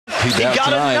He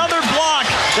got another block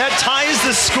that ties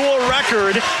the school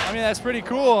record. I mean, that's pretty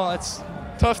cool. It's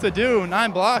tough to do.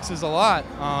 9 blocks is a lot.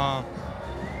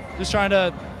 Just trying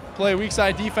to play weak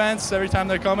side defense every time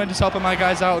they're coming, just helping my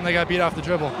guys out when they got beat off the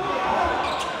dribble. We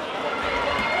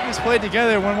just played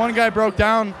together. When one guy broke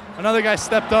down, another guy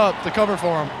stepped up to cover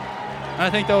for him. And I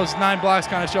think those 9 blocks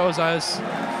kind of shows I was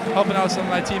helping out some of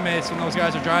my teammates when those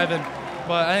guys are driving.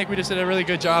 But I think we just did a really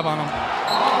good job on them.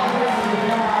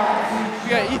 We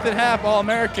got Ethan Happ,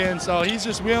 All-American, so he's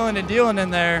just wheeling and dealing in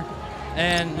there.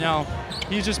 And, you know,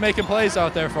 he's just making plays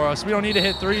out there for us. We don't need to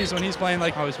hit threes when he's playing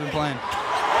like how he's been playing.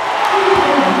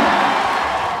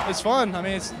 It's fun. I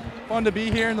mean, it's fun to be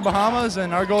here in the Bahamas,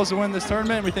 and our goal is to win this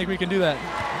tournament, and we think we can do that.